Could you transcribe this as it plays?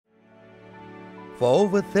For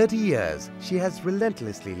over 30 years, she has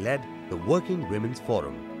relentlessly led the Working Women's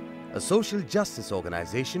Forum, a social justice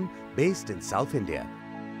organization based in South India.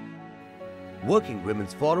 Working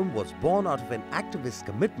Women's Forum was born out of an activist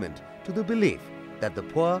commitment to the belief that the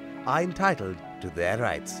poor are entitled to their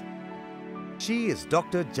rights. She is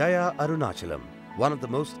Dr. Jaya Arunachalam, one of the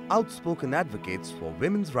most outspoken advocates for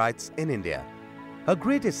women's rights in India. Her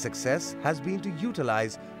greatest success has been to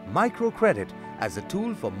utilize microcredit as a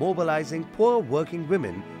tool for mobilizing poor working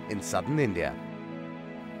women in southern India.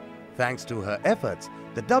 Thanks to her efforts,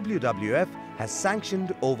 the WWF has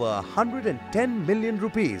sanctioned over 110 million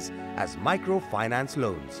rupees as microfinance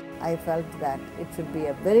loans. I felt that it should be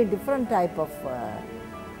a very different type of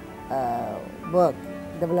work,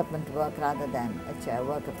 development work, rather than a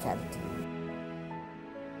work of charity.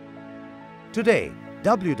 Today,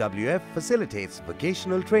 WWF facilitates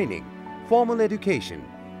vocational training, formal education,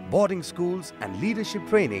 boarding schools and leadership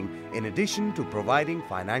training in addition to providing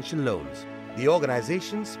financial loans. The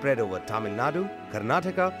organization, spread over Tamil Nadu,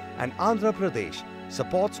 Karnataka and Andhra Pradesh,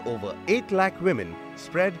 supports over 8 lakh women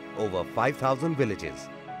spread over 5,000 villages.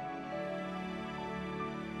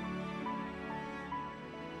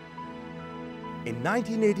 In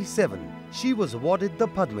 1987, she was awarded the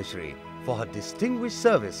Padma Shri for her distinguished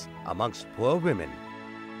service amongst poor women.